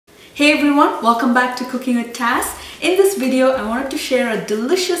Hey everyone, welcome back to Cooking with Taz. In this video, I wanted to share a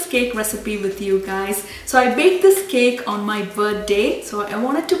delicious cake recipe with you guys. So I baked this cake on my birthday. So I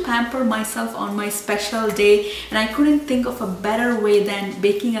wanted to pamper myself on my special day, and I couldn't think of a better way than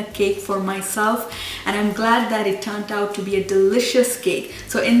baking a cake for myself. And I'm glad that it turned out to be a delicious cake.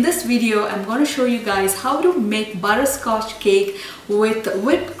 So in this video, I'm going to show you guys how to make butterscotch cake with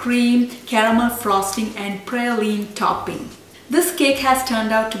whipped cream, caramel frosting, and praline topping. This cake has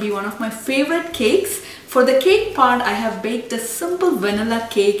turned out to be one of my favorite cakes. For the cake part, I have baked a simple vanilla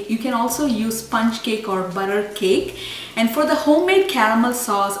cake. You can also use sponge cake or butter cake. And for the homemade caramel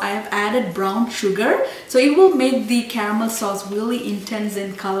sauce, I have added brown sugar. So it will make the caramel sauce really intense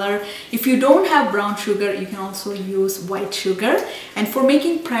in color. If you don't have brown sugar, you can also use white sugar. And for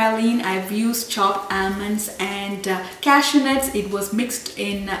making praline, I've used chopped almonds and cashew nuts. It was mixed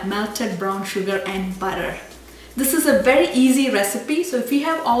in melted brown sugar and butter. This is a very easy recipe, so if you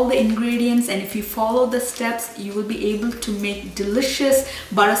have all the ingredients and if you follow the steps, you will be able to make delicious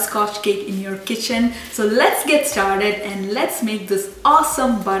butterscotch cake in your kitchen. So let's get started and let's make this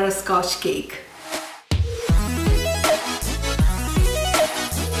awesome butterscotch cake.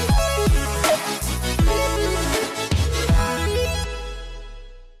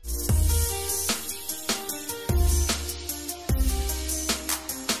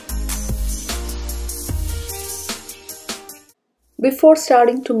 Before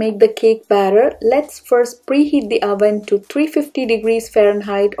starting to make the cake batter, let's first preheat the oven to 350 degrees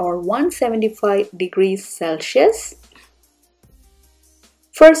Fahrenheit or 175 degrees Celsius.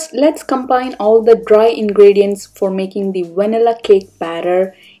 First, let's combine all the dry ingredients for making the vanilla cake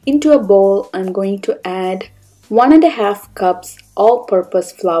batter into a bowl. I'm going to add 1.5 cups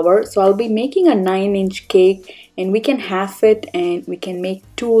all-purpose flour. So I'll be making a 9-inch cake, and we can half it and we can make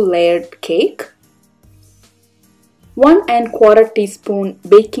 2-layered cake. 1¼ teaspoon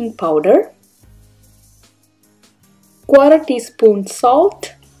baking powder, 1/4 teaspoon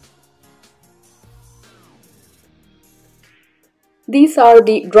salt. These are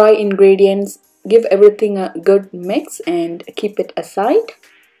the dry ingredients. Give everything a good mix and keep it aside.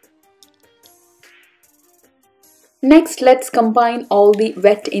 Next, let's combine all the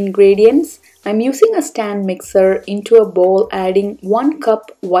wet ingredients. I'm using a stand mixer into a bowl, adding 1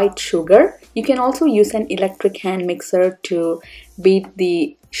 cup white sugar. You can also use an electric hand mixer to beat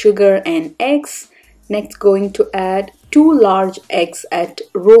the sugar and eggs. Next, going to add 2 large eggs at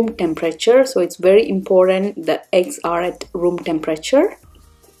room temperature. So it's very important the eggs are at room temperature.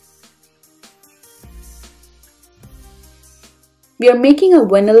 We are making a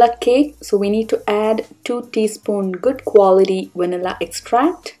vanilla cake, so we need to add 2 teaspoons good quality vanilla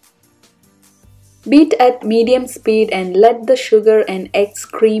extract. Beat at medium speed and let the sugar and eggs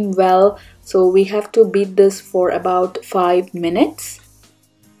cream well. So we have to beat this for about 5 minutes.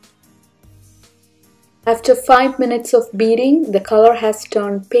 After 5 minutes of beating, the color has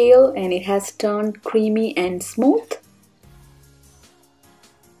turned pale and it has turned creamy and smooth.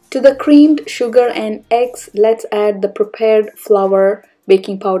 To the creamed sugar and eggs, let's add the prepared flour,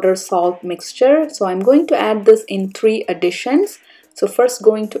 baking powder, salt mixture. So I'm going to add this in 3 additions. So first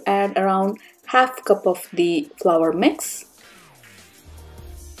going to add around 1/2 cup of the flour mix.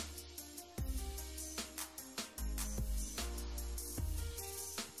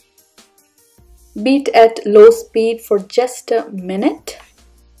 Beat at low speed for just a minute.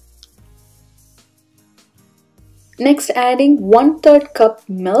 Next, adding 1/3 cup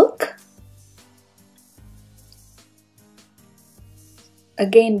milk.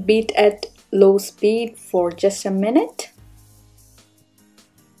 Again, beat at low speed for just a minute.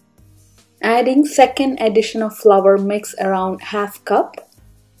 Adding second addition of flour mix around 1/2 cup.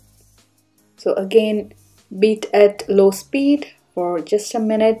 So again, beat at low speed for just a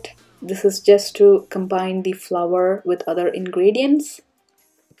minute. This is just to combine the flour with other ingredients.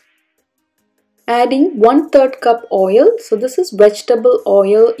 Adding 1/3 cup oil. So this is vegetable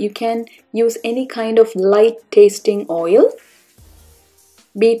oil. You can use any kind of light tasting oil.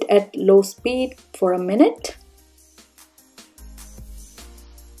 Beat at low speed for a minute.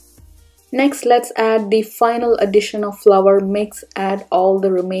 Next, let's add the final addition of flour mix. Add all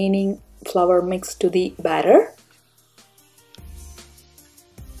the remaining flour mix to the batter.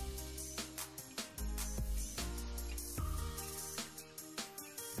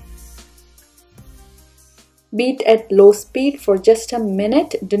 Beat at low speed for just a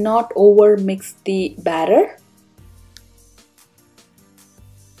minute. Do not over mix the batter.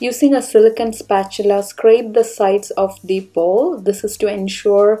 Using a silicone spatula, scrape the sides of the bowl. This is to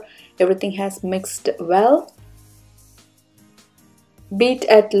ensure everything has mixed well. Beat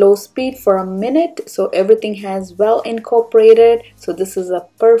at low speed for a minute so everything has well incorporated. So this is a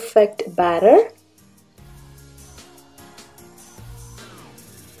perfect batter.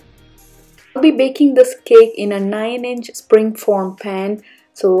 I'll be baking this cake in a 9-inch springform pan.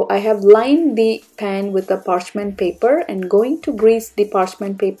 So I have lined the pan with a parchment paper and going to grease the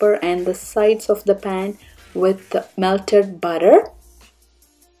parchment paper and the sides of the pan with melted butter.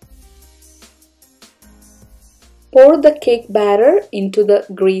 Pour the cake batter into the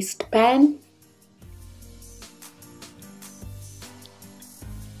greased pan.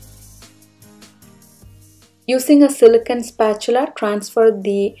 Using a silicone spatula, transfer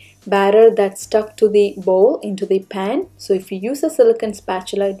the batter that's stuck to the bowl into the pan. So if you use a silicone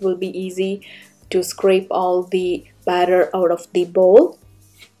spatula, it will be easy to scrape all the batter out of the bowl.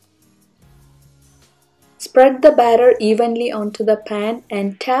 Spread the batter evenly onto the pan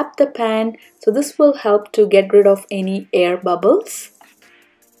and tap the pan, so this will help to get rid of any air bubbles.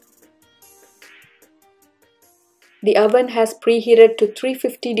 The oven has preheated to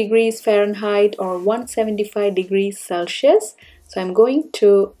 350 degrees Fahrenheit or 175 degrees Celsius. So I'm going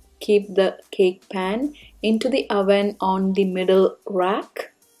to keep the cake pan into the oven on the middle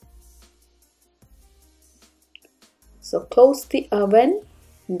rack. So close the oven.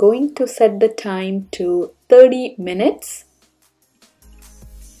 I'm going to set the time to 30 minutes.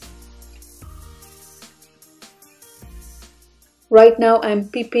 Right now I'm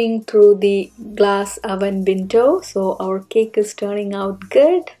peeping through the glass oven window, so our cake is turning out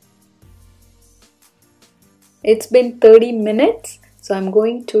good. It's been 30 minutes, so I'm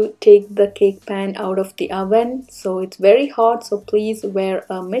going to take the cake pan out of the oven. So it's very hot, so please wear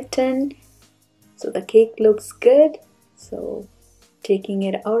a mitten. So the cake looks good. So taking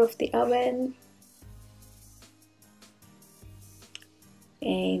it out of the oven.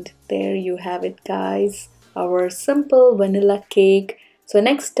 And there you have it, guys, our simple vanilla cake. So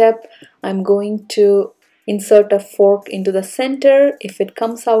next step, I'm going to insert a fork into the center. If it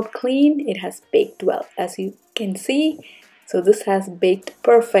comes out clean, it has baked well, as you can see. So this has baked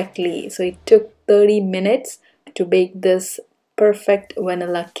perfectly. So it took 30 minutes to bake this perfect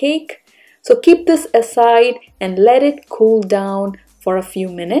vanilla cake. So keep this aside and let it cool down for a few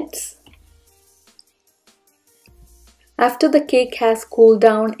minutes. After the cake has cooled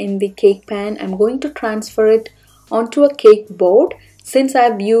down in the cake pan, I'm going to transfer it onto a cake board. Since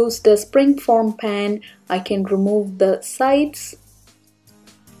I've used a springform pan, I can remove the sides.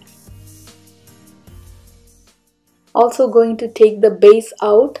 Also going to take the base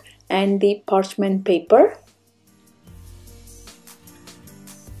out and the parchment paper.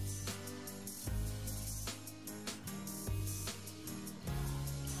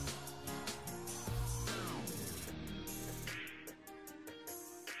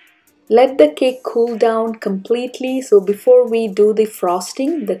 Let the cake cool down completely. So before we do the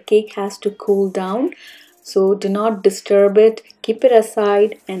frosting, the cake has to cool down. So do not disturb it. Keep it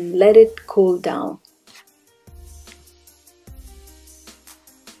aside and let it cool down.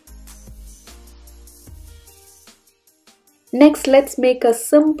 Next, let's make a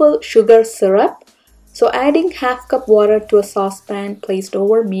simple sugar syrup. So adding half cup water to a saucepan placed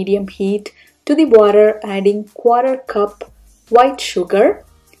over medium heat. To the water, adding 1/4 cup white sugar.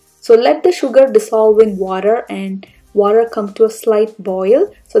 So let the sugar dissolve in water and water come to a slight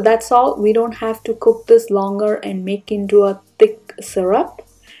boil. So that's all. We don't have to cook this longer and make into a thick syrup.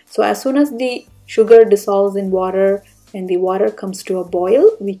 So as soon as the sugar dissolves in water and the water comes to a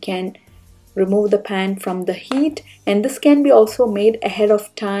boil, we can remove the pan from the heat. And this can be also made ahead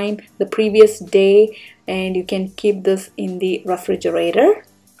of time, the previous day, and you can keep this in the refrigerator.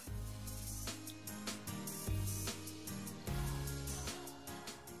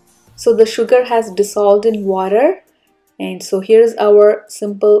 So the sugar has dissolved in water, and so here's our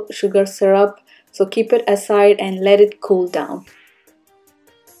simple sugar syrup. So keep it aside and let it cool down.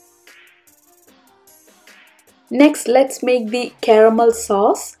 Next, let's make the caramel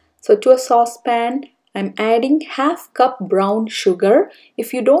sauce. So to a saucepan, I'm adding half cup brown sugar.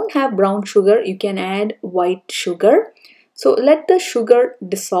 If you don't have brown sugar, you can add white sugar. So let the sugar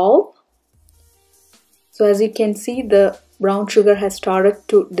dissolve. So as you can see, the brown sugar has started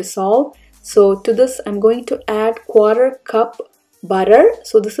to dissolve. So to this, I'm going to add 1/4 cup butter.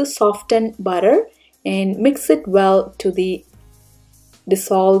 So this is softened butter, and mix it well to the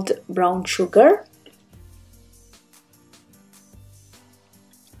dissolved brown sugar.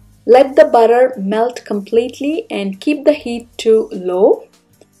 Let the butter melt completely and keep the heat to low.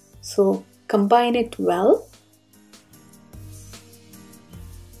 So combine it well.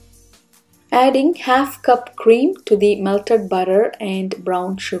 Adding half cup cream to the melted butter and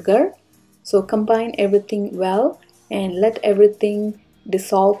brown sugar. So combine everything well and let everything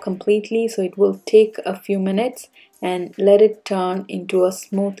dissolve completely, so it will take a few minutes, and let it turn into a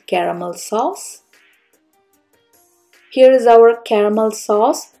smooth caramel sauce. Here is our caramel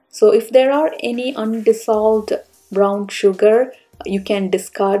sauce. So if there are any undissolved brown sugar, you can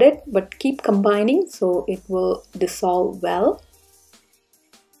discard it, but keep combining so it will dissolve well.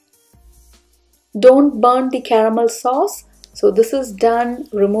 Don't burn the caramel sauce. So this is done.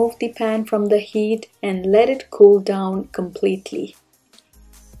 Remove the pan from the heat and let it cool down completely.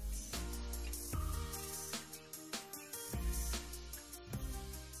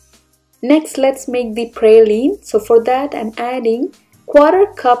 Next, let's make the praline. So for that, I'm adding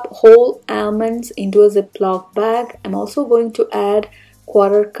 1/4 cup whole almonds into a Ziploc bag. I'm also going to add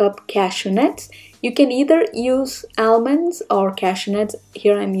 1/4 cup cashew nuts. You can either use almonds or cashew nuts.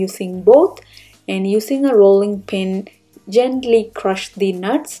 Here I'm using both, and using a rolling pin, gently crush the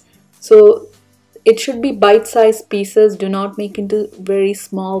nuts. So it should be bite-sized pieces. Do not make into very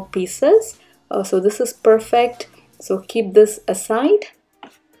small pieces. So this is perfect. So keep this aside.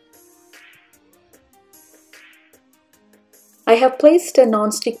 I have placed a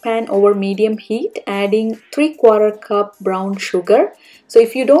non-stick pan over medium heat, adding 3/4 cup brown sugar. So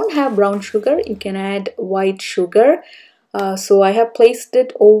if you don't have brown sugar, you can add white sugar. So I have placed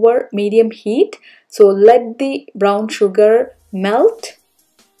it over medium heat. So let the brown sugar melt.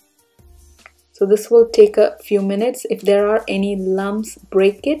 So this will take a few minutes. If there are any lumps,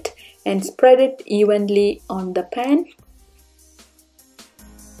 break it and spread it evenly on the pan.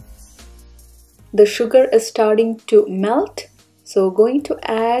 The sugar is starting to melt. So going to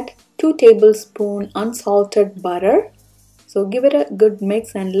add 2 tablespoons unsalted butter. So give it a good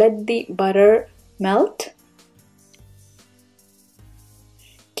mix and let the butter melt.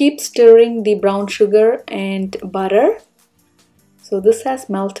 Keep stirring the brown sugar and butter. So this has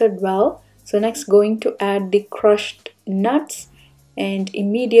melted well. So next going to add the crushed nuts and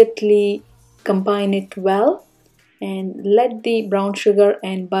immediately combine it well and let the brown sugar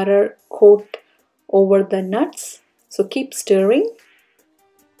and butter coat over the nuts. So keep stirring.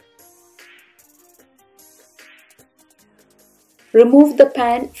 Remove the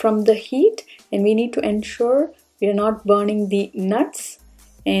pan from the heat, and we need to ensure we are not burning the nuts,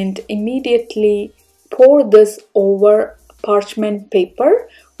 and immediately pour this over parchment paper,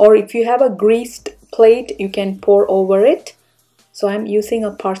 or if you have a greased plate you can pour over it. So I'm using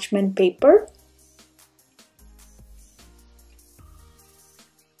a parchment paper.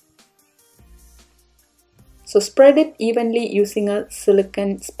 So spread it evenly using a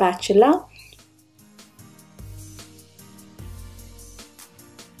silicone spatula.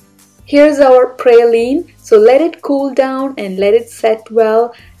 Here's our praline. So let it cool down and let it set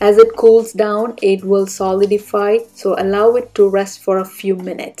well. As it cools down, it will solidify. So allow it to rest for a few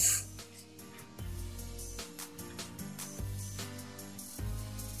minutes.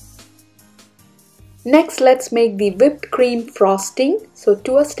 Next, let's make the whipped cream frosting. So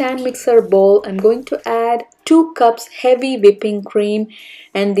to a stand mixer bowl, I'm going to add 2 cups heavy whipping cream,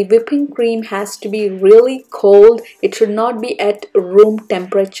 and the whipping cream has to be really cold. It should not be at room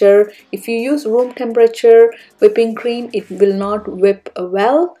temperature. If you use room temperature whipping cream, it will not whip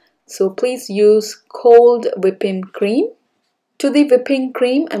well. So please use cold whipping cream. To the whipping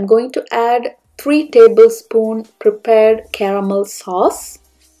cream, I'm going to add 3 tablespoons prepared caramel sauce.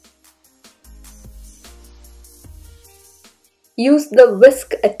 Use the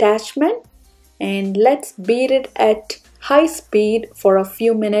whisk attachment and let's beat it at high speed for a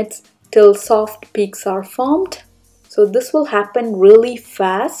few minutes till soft peaks are formed. So this will happen really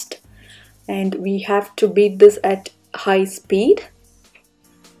fast and we have to beat this at high speed.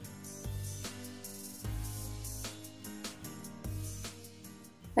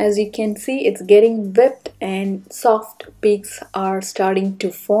 As you can see, it's getting whipped and soft peaks are starting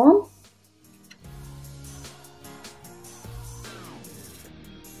to form.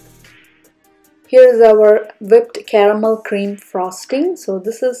 Here is our whipped caramel cream frosting. So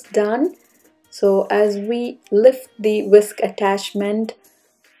this is done. So as we lift the whisk attachment,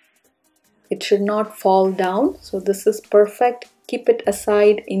 it should not fall down. So this is perfect. Keep it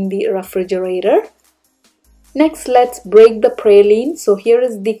aside in the refrigerator. Next, let's break the praline. So here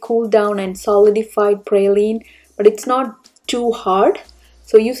is the cool down and solidified praline, but it's not too hard.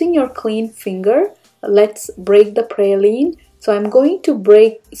 So using your clean finger, let's break the praline. So I'm going to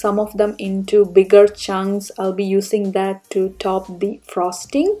break some of them into bigger chunks. I'll be using that to top the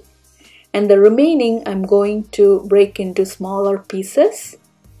frosting. And the remaining I'm going to break into smaller pieces.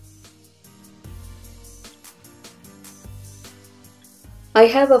 I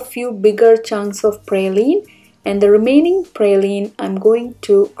have a few bigger chunks of praline, and the remaining praline I'm going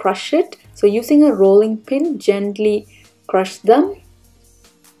to crush it. So using a rolling pin, gently crush them.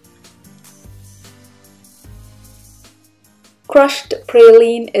 crushed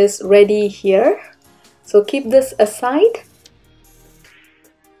praline is ready here. So keep this aside.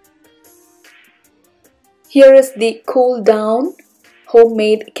 Here is the cool down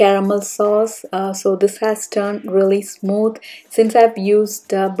homemade caramel sauce. So this has turned really smooth. Since I've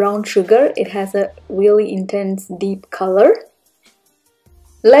used brown sugar, it has a really intense deep color.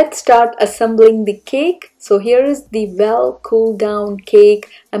 Let's start assembling the cake. So here is the well cooled down cake.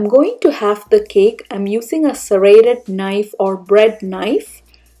 I'm going to halve the cake. I'm using a serrated knife or bread knife.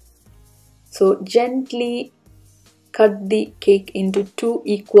 So gently cut the cake into 2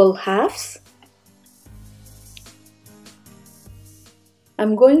 equal halves.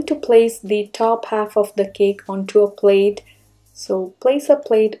 I'm going to place the top half of the cake onto a plate. So place a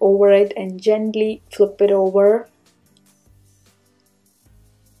plate over it and gently flip it over.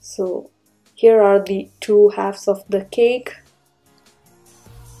 So here are the 2 halves of the cake.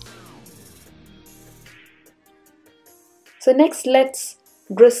 So next let's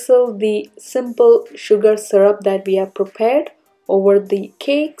drizzle the simple sugar syrup that we have prepared over the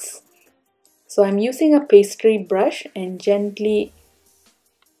cakes. So I'm using a pastry brush and gently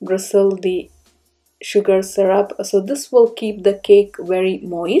drizzle the sugar syrup. So this will keep the cake very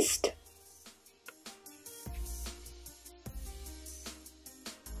moist.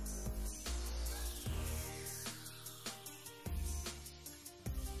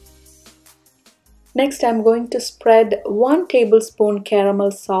 Next, I'm going to spread 1 tablespoon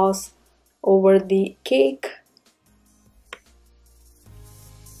caramel sauce over the cake.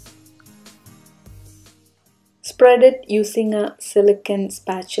 Spread it using a silicone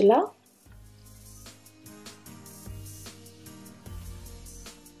spatula.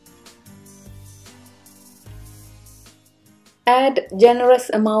 Add generous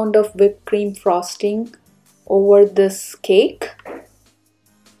amount of whipped cream frosting over this cake.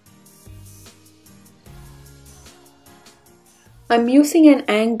 I'm using an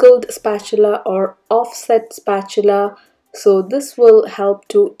angled spatula or offset spatula, so this will help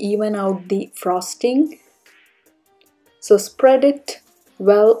to even out the frosting. So spread it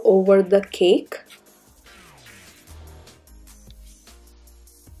well over the cake.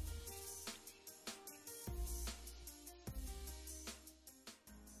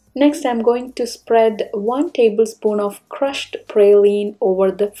 Next, I'm going to spread 1 tablespoon of crushed praline over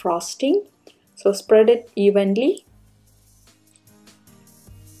the frosting. So spread it evenly.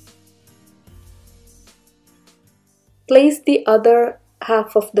 Place the other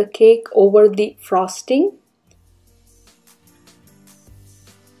half of the cake over the frosting.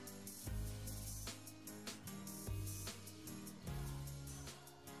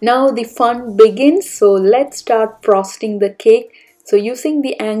 Now the fun begins. So let's start frosting the cake. So using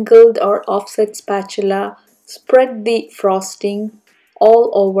the angled or offset spatula, spread the frosting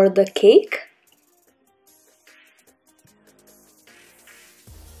all over the cake.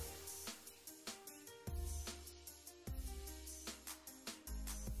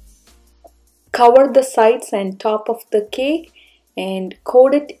 Cover the sides and top of the cake and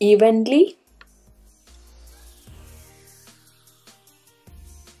coat it evenly.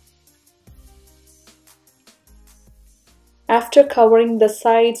 After covering the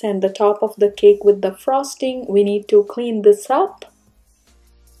sides and the top of the cake with the frosting, we need to clean this up.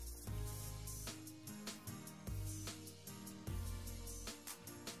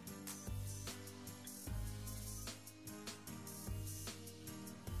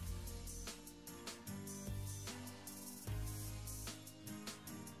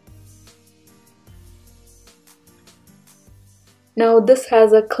 Now this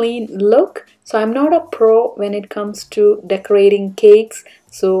has a clean look. So I'm not a pro when it comes to decorating cakes,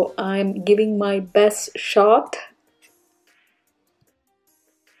 so I'm giving my best shot.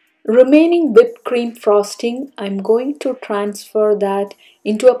 Remaining whipped cream frosting, I'm going to transfer that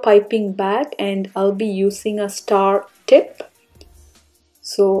into a piping bag and I'll be using a star tip.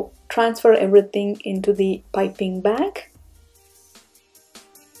 So transfer everything into the piping bag.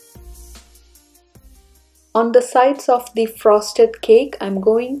 On the sides of the frosted cake, I'm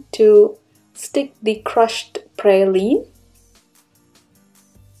going to stick the crushed praline.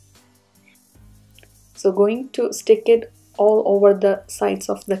 So going to stick it all over the sides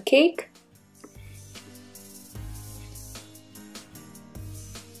of the cake.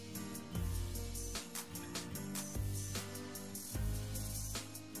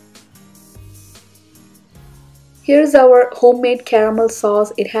 Here's our homemade caramel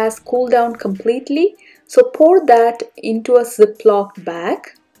sauce. It has cooled down completely. So pour that into a Ziploc bag.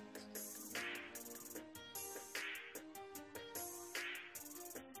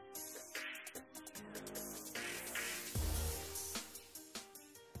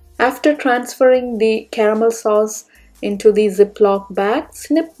 After transferring the caramel sauce into the Ziploc bag.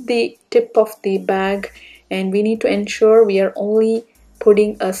 Snip the tip of the bag, and we need to ensure we are only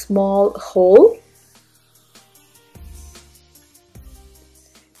putting a small hole.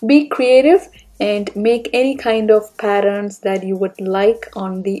 Be creative and make any kind of patterns that you would like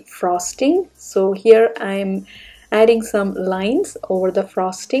on the frosting. So here I'm adding some lines over the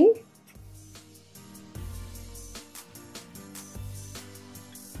frosting.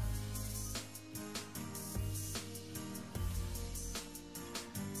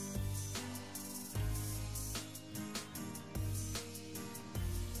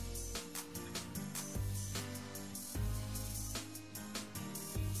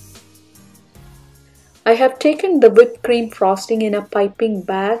 I have taken the whipped cream frosting in a piping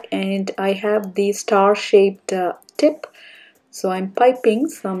bag, and I have the star-shaped tip. So I'm piping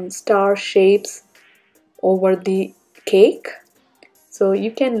some star shapes over the cake. So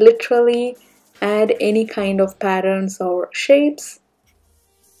you can literally add any kind of patterns or shapes.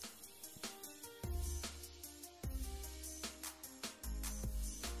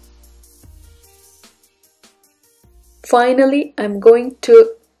 Finally, I'm going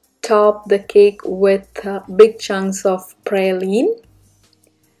to top the cake with big chunks of praline.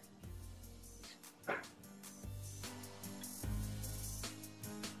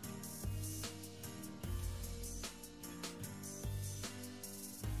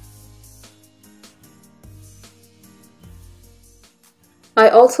 I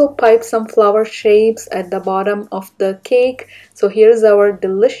also piped some flower shapes at the bottom of the cake. So here's our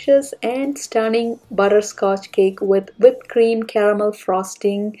delicious and stunning butterscotch cake with whipped cream, caramel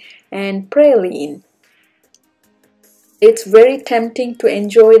frosting and praline. It's very tempting to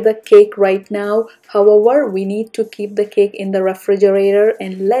enjoy the cake right now. However, we need to keep the cake in the refrigerator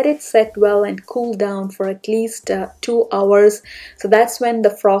and let it set well and cool down for at least 2 hours. So that's when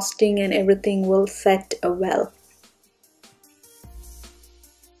the frosting and everything will set well.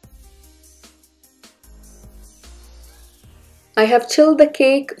 I have chilled the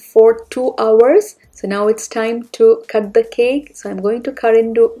cake for 2 hours. So now it's time to cut the cake. So I'm going to cut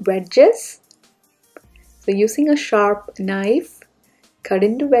into wedges. So using a sharp knife, cut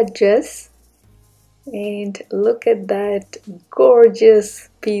into wedges. And look at that gorgeous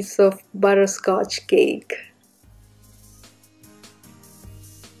piece of butterscotch cake.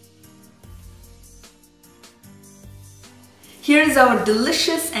 Here is our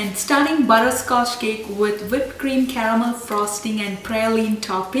delicious and stunning butterscotch cake with whipped cream, caramel frosting and praline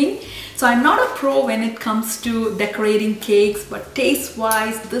topping. So I'm not a pro when it comes to decorating cakes, but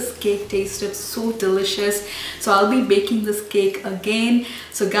taste-wise, this cake tasted so delicious. So I'll be baking this cake again.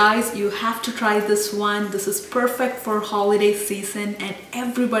 So guys, you have to try this one. This is perfect for holiday season and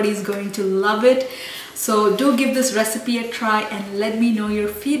everybody's going to love it. So do give this recipe a try and let me know your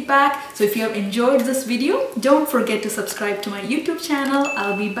feedback. So if you have enjoyed this video, don't forget to subscribe to my YouTube channel.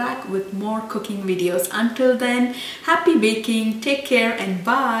 I'll be back with more cooking videos. Until then, happy baking, take care and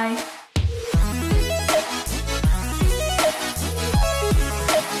bye.